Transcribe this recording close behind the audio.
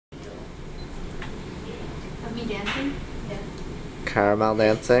dancing? Yeah. Caramel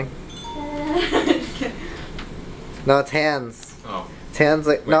dancing? Just kidding. No, it's hands. Oh. It's hands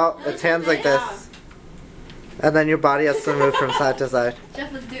like no, it's hands like this. Yeah. And then your body has to move from side to side.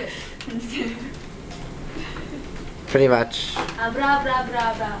 Jeff, let's do it. I'm just kidding. Pretty much. Bra bra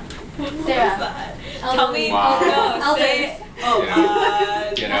bra bra. What was Sarah. that? Elderly. Tell me. Wow. No, Elders. say. Oh,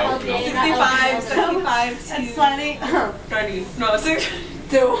 Get out. No. 65, 65 to That's funny. 30. No, 6.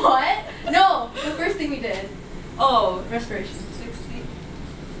 The what? No, the first thing we did. Oh, Respiration. 60.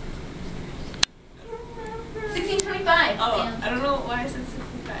 1625. Oh, I don't know why I said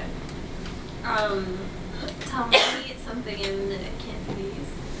 65. Tell me something in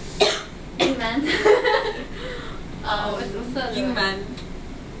Cantonese. Amen. What's the other Yung one? man.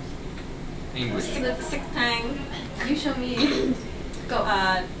 English. Sick tang. You show me. Go.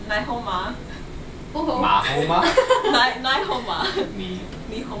 Nai homa. Oh. Mahoma? Nai homa. Ni.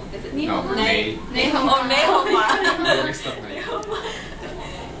 Ni hom. Is it Ni No, homa? Nei. Nei homa. Oh, nei homa. You mixed up Nei my. homa.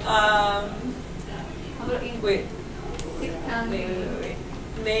 How about English? Wait. Sik-tang. Wait.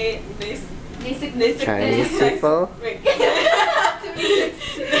 Nei. Nasik. Chinese people? Wait.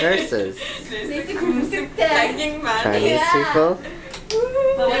 Nurses. Tagging man. Chinese Yeah. people?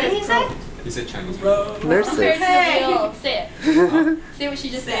 What did he say? He said Chinese. Nurses. Compared to the real. Say it. Say what she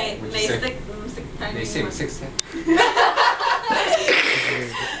just Say. said. What'd you say? Sick tang. They say 6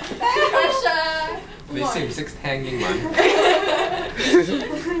 Pressure. They say 6 hanging man.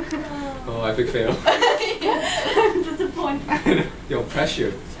 Oh, epic fail. Disappointed. Yo,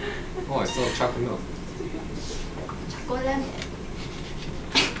 pressure. Oh, I saw chocolate milk. Chocolate.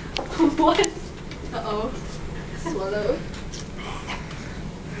 What? Uh-oh. Swallow.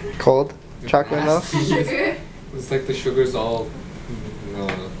 Cold chocolate milk? Sugar. It's like the sugar's all. No.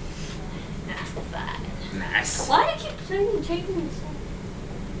 Nice. Why do you keep playing changing the song?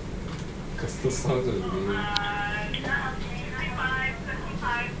 Because the songs are really.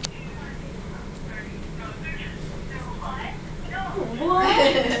 What?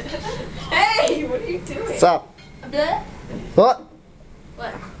 Hey, what are you doing? What's up? Blah? What?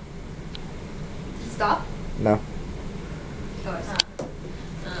 What? Stop? No. Oh, it's not.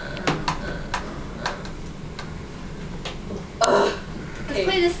 Let's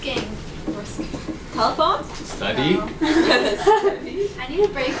play this game. Telephone? Study? I need a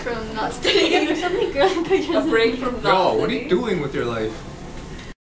break from not studying. There's so many girl pictures. A break from Yo, not what are you doing with your life?